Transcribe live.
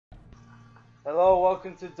Hello,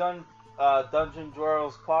 welcome to Dungeon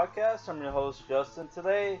Dwellers podcast. I'm your host Justin.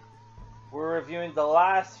 Today we're reviewing the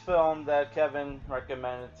last film that Kevin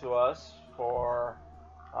recommended to us for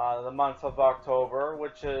the month of October,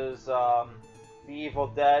 which is The Evil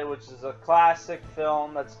Dead, which is a classic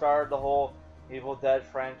film that started the whole Evil Dead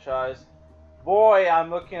franchise. Boy,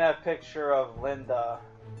 I'm looking at a picture of Linda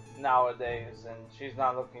nowadays, and she's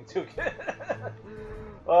not looking too good.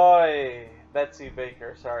 Oi, Betsy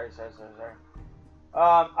Baker. Sorry.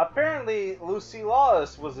 Apparently Lucy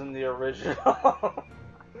Lawless was in the original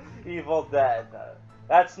Evil Dead.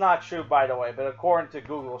 That's not true, by the way, but according to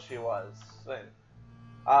Google, she was.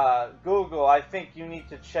 Google, I think you need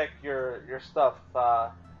to check your stuff.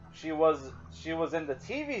 She was in the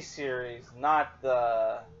TV series, not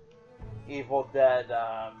the Evil Dead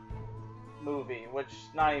movie, which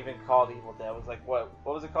not even called Evil Dead. It was like what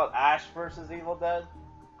was it called? Ash versus Evil Dead,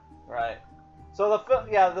 right? So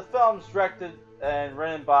the film's directed and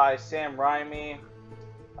written by Sam Raimi.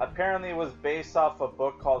 Apparently, it was based off a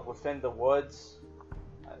book called Within the Woods.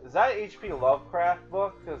 Is that an H.P. Lovecraft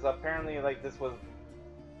book? Because apparently, like this was.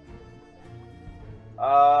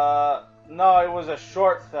 No, it was a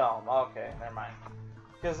short film. Okay, never mind.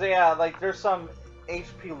 Because yeah, like there's some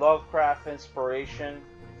H.P. Lovecraft inspiration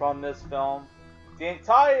from this film. The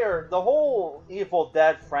whole Evil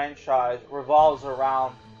Dead franchise revolves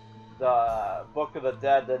around the Book of the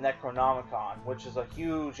Dead, the Necronomicon, which is a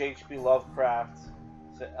huge H.P. Lovecraft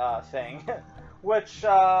thing. Which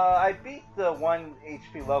I beat the one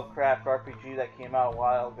H.P. Lovecraft RPG that came out a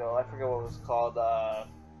while ago. I forget what it was called.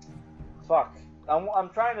 Fuck. I'm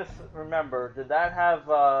trying to remember. Did that have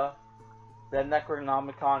the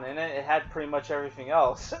Necronomicon in it? It had pretty much everything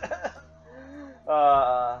else.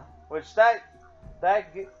 Which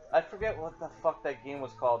I forget what the fuck that game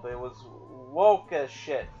was called, but it was woke as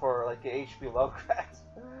shit for like an H.P. Lovecraft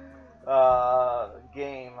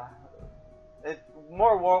game. It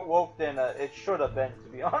more woke than it should have been, to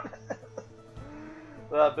be honest.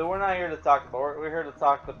 But we're not here to talk about. We're here to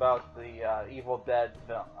talk about the Evil Dead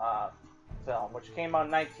film, which came out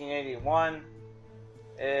in 1981.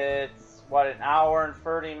 It's what, an hour and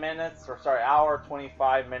 30 minutes, or sorry, hour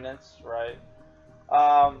 25 minutes, right?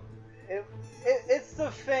 It's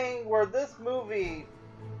the thing where this movie,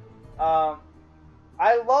 I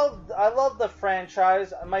love the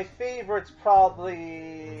franchise. My favorite's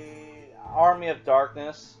probably Army of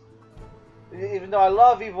Darkness. Even though I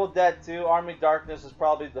love Evil Dead 2, Army of Darkness is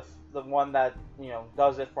probably the one that,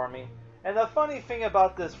 does it for me. And the funny thing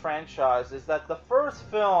about this franchise is that the first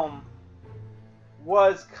film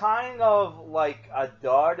was kind of like a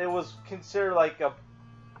dud. It was considered like a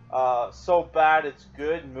so bad it's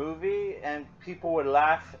good movie, and people would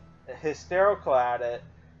laugh hysterical at it.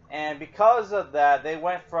 And because of that, they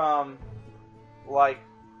went from like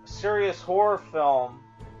serious horror film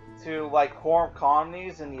to like horror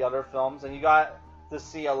comedies in the other films, and you got to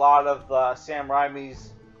see a lot of Sam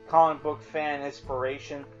Raimi's comic book fan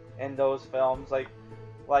inspiration in those films, like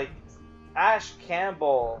Ashley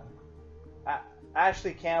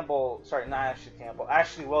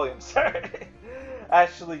Williams, sorry,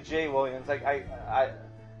 Ashley J. Williams.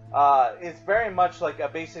 It's very much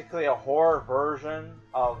like basically a horror version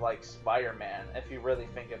of like Spider-Man, if you really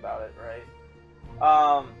think about it, right?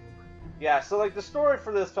 Yeah. So like the story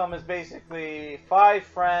for this film is basically five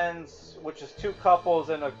friends, which is two couples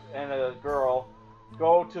and a girl,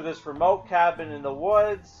 go to this remote cabin in the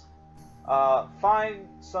woods, find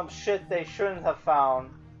some shit they shouldn't have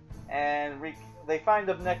found, and they find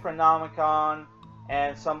the Necronomicon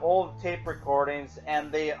and some old tape recordings,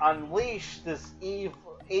 and they unleash this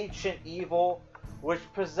ancient evil which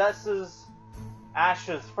possesses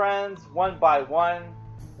Ash's friends one by one,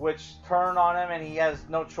 which turn on him, and he has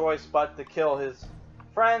no choice but to kill his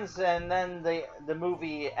friends. And then the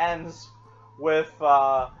movie ends with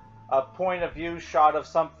a point of view shot of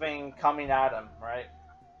something coming at him, right?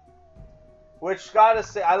 Which, gotta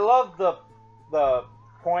say, I love the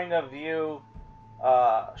point of view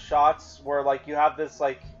shots where like you have this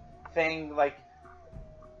like thing like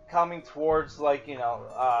coming towards like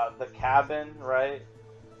the cabin, right?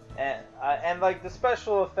 And like the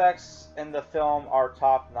special effects in the film are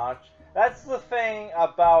top notch. That's the thing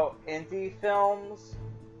about indie films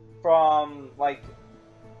from like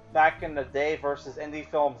back in the day versus indie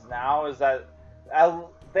films now, is that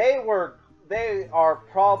they are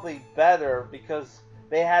probably better because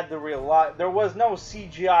they had to rely. There was no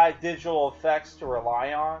CGI digital effects to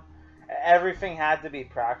rely on. Everything had to be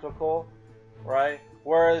practical, right?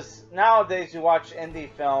 Whereas nowadays you watch indie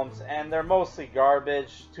films and they're mostly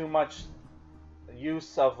garbage. Too much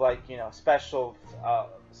use of like special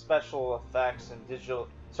effects and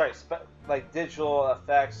sorry, like digital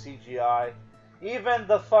effects, CGI. Even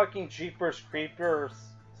the fucking Jeepers Creepers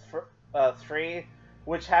 3,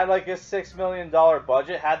 which had like a $6 million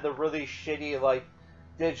budget, had the really shitty like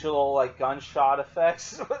digital like gunshot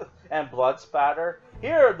effects and blood spatter.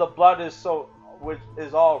 Here the blood is which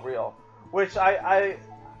is all real. Which I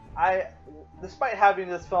despite having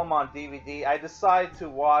this film on DVD, I decided to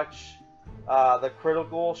watch the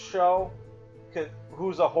Critical Show,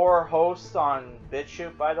 who's a horror host on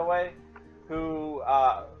BitChute, by the way, who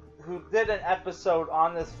did an episode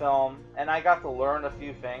on this film, and I got to learn a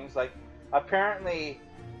few things. Like, apparently,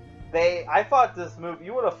 I thought this movie,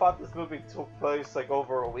 you would have thought this movie took place like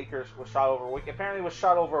over a week, or was shot over a week. Apparently, it was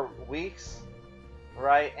shot over weeks,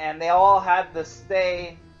 right? And they all had to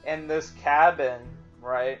stay in this cabin,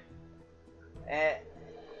 right?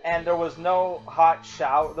 And there was no hot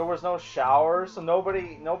shower, there was no showers, so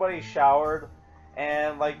nobody showered,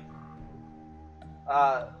 and like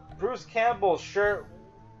Bruce Campbell's shirt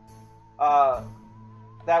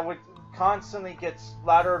that would constantly get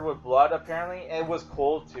splattered with blood. Apparently, it was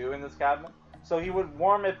cold too in this cabin, so he would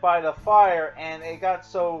warm it by the fire, and it got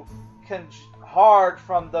so hard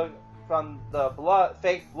from the blood,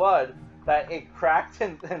 fake blood, that it cracked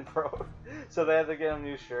and broke. So they had to get him a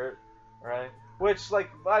new shirt, right? Which, like,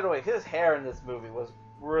 by the way, his hair in this movie was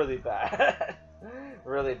really bad.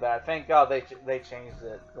 Really bad. Thank God they changed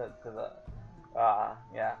it to the,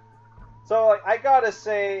 yeah. So, like, I gotta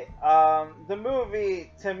say, the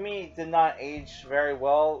movie, to me, did not age very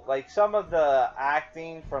well. Like, some of the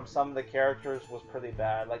acting from some of the characters was pretty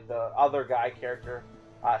bad. Like, the other guy character,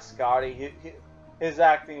 Scotty, his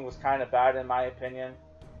acting was kind of bad, in my opinion.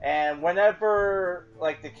 And whenever,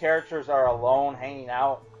 like, the characters are alone, hanging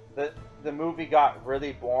out, the movie got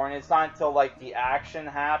really boring. It's not until like the action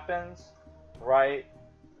happens, right,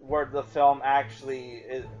 where the film actually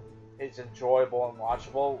is enjoyable and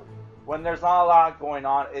watchable. When there's not a lot going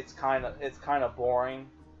on, it's kind of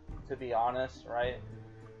boring, to be honest, right?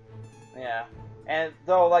 Yeah. And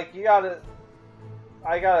though, like,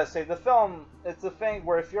 I gotta say, the film, it's a thing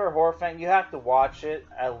where if you're a horror fan, you have to watch it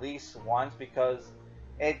at least once, because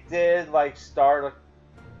it did like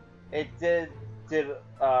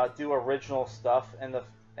do original stuff in the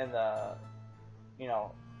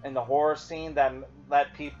in the horror scene that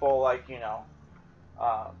let people, like,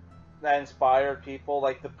 that inspired people.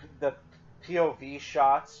 Like the POV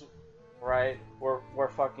shots, right, were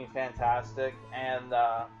fucking fantastic, and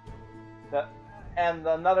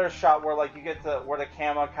another shot where, like, you get to where the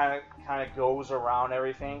camera kind of goes around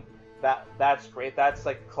everything. That's great. That's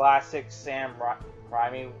like classic Sam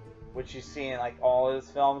Raimi, which you see in like all his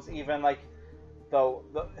films. Even like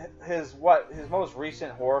his most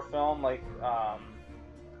recent horror film, like,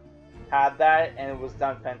 had that, and it was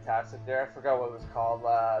done fantastic there. I forgot what it was called.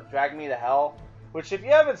 Drag Me to Hell. Which, if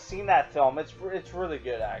you haven't seen that film, it's really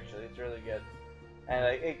good, actually. It's really good, and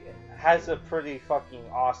it has a pretty fucking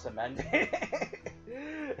awesome ending.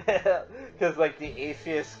 Because, like, the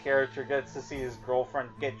atheist character gets to see his girlfriend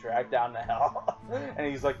get dragged down to hell, and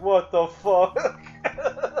he's like, "What the fuck?"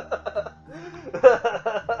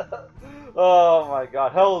 Oh my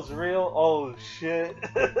god, hell's real? Oh shit.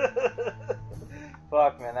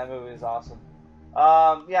 Fuck, man, that movie is awesome.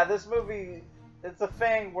 Yeah, this movie, it's a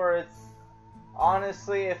thing where it's,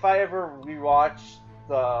 honestly, if I ever rewatch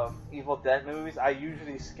the Evil Dead movies, I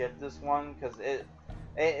usually skip this one, because it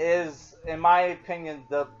is, in my opinion,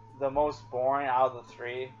 the most boring out of the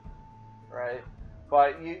three, right?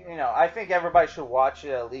 But, I think everybody should watch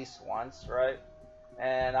it at least once, right?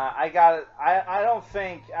 And I don't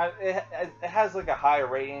think it has like a high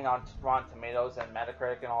rating on Rotten Tomatoes and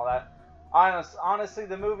Metacritic and all that. Honestly,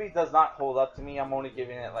 the movie does not hold up to me. I'm only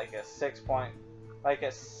giving it like a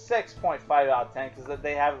 6.5 out of 10, because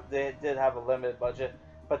they did have a limited budget.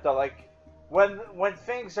 But when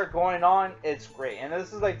things are going on, it's great. And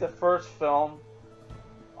this is like the first film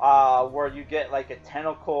where you get like a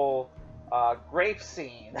tentacle grape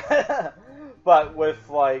scene. But with,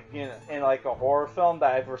 like, in like a horror film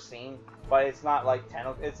that I've ever seen, but it's not like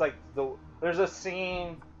it's like there's a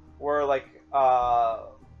scene where, like,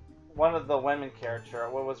 one of the women character,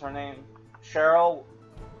 what was her name, Cheryl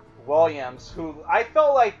Williams, who I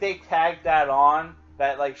felt like they tagged that on,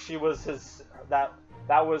 that like she was that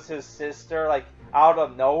was his sister, like, out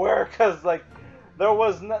of nowhere, because like there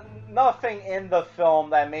was nothing in the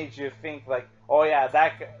film that made you think like, oh yeah,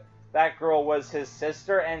 that girl was his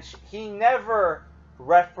sister, and he never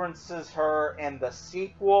references her in the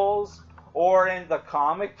sequels or in the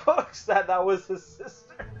comic books that was his sister.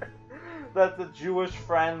 That the Jewish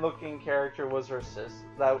friend-looking character was her sister.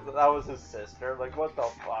 That was his sister. Like, what the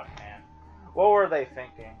fuck, man? What were they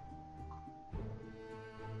thinking?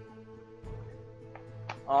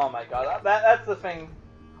 Oh my god, that's the thing.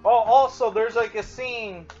 Oh, also, there's like a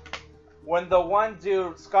scene when the one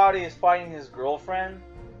dude, Scotty, is fighting his girlfriend.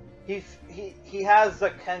 He has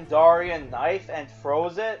the Kandarian knife and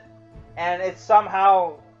throws it, and it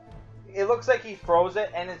somehow, it looks like he froze it,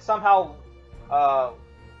 and it somehow,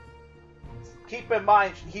 keep in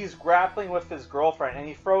mind, he's grappling with his girlfriend, and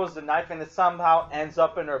he throws the knife, and it somehow ends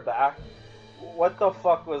up in her back. What the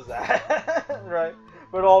fuck was that? Right?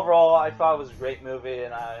 But overall, I thought it was a great movie,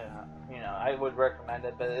 and I would recommend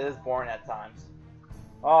it, but it is boring at times.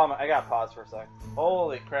 I gotta pause for a sec.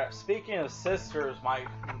 Holy crap. Speaking of sisters, my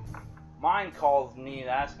mine calls me and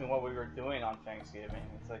asks me what we were doing on Thanksgiving.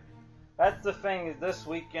 It's like, that's the thing, this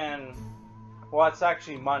weekend, well, it's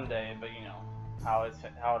actually Monday, but you know how it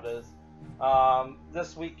is.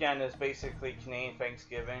 This weekend is basically Canadian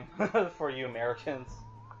Thanksgiving for you Americans.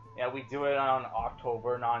 Yeah, we do it on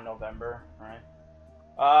October, not November, right?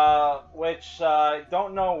 Which I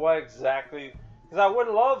don't know what exactly, because I would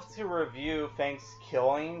love to review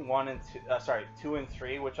Thanksgiving 2 and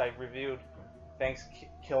 3, which I reviewed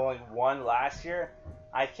Thanksgiving 1 last year.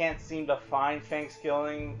 I can't seem to find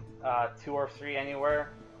Thanksgiving 2 or 3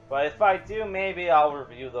 anywhere, but if I do, maybe I'll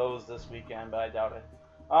review those this weekend, but I doubt it.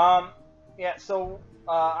 Yeah, so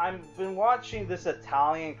I've been watching this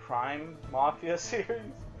Italian crime mafia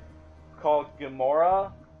series called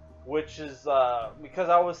Gomorrah, which is because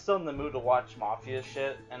I was still in the mood to watch mafia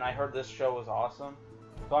shit, and I heard this show was awesome.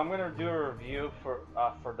 So I'm gonna do a review for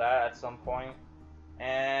that at some point,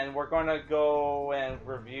 and we're gonna go and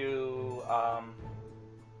review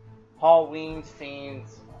Halloween-themed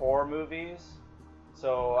horror movies.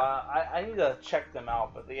 So I need to check them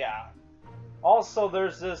out, but yeah. Also,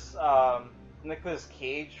 there's this Nicolas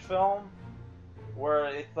Cage film where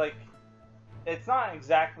it's like, it's not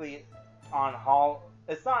exactly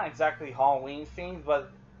Halloween themed,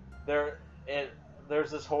 but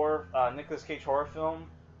there's this horror Nicolas Cage horror film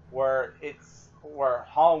where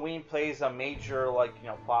Halloween plays a major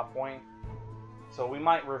plot point. So we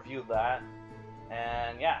might review that.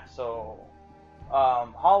 And yeah, so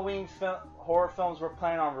Halloween horror films we're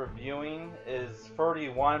planning on reviewing is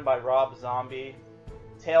 31 by Rob Zombie,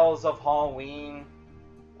 Tales of Halloween,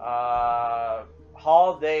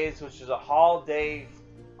 Holidays, which is a holiday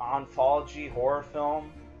anthology horror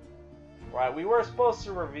film. Right, we were supposed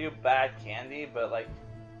to review Bad Candy, but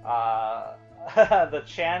the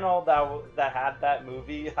channel that had that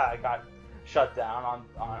movie got shut down on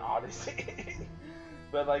Odyssey.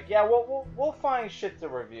 But yeah, we'll find shit to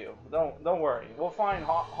review. Don't worry. We'll find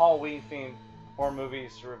Halloween themed horror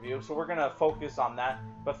movies to review. So we're gonna focus on that.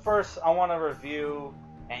 But first, I want to review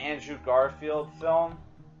an Andrew Garfield film,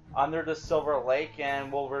 Under the Silver Lake,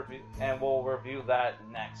 and we'll review that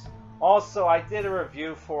next. Also, I did a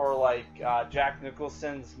review for Jack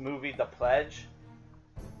Nicholson's movie The Pledge,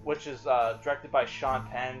 which is directed by Sean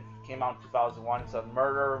Penn. Came out in 2001. It's a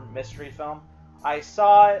murder mystery film. I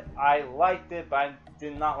saw it, I liked it, but I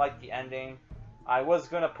did not like the ending. I was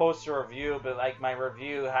gonna post a review, but my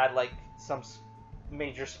review had some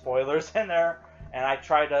major spoilers in there, and I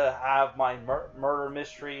tried to have my murder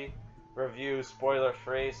mystery review spoiler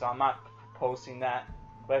free, so I'm not posting that.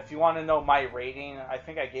 But if you want to know my rating, I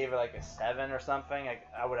think I gave it a 7 or something.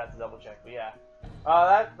 I would have to double check, but yeah.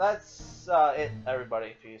 That's it,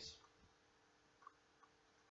 everybody. Peace.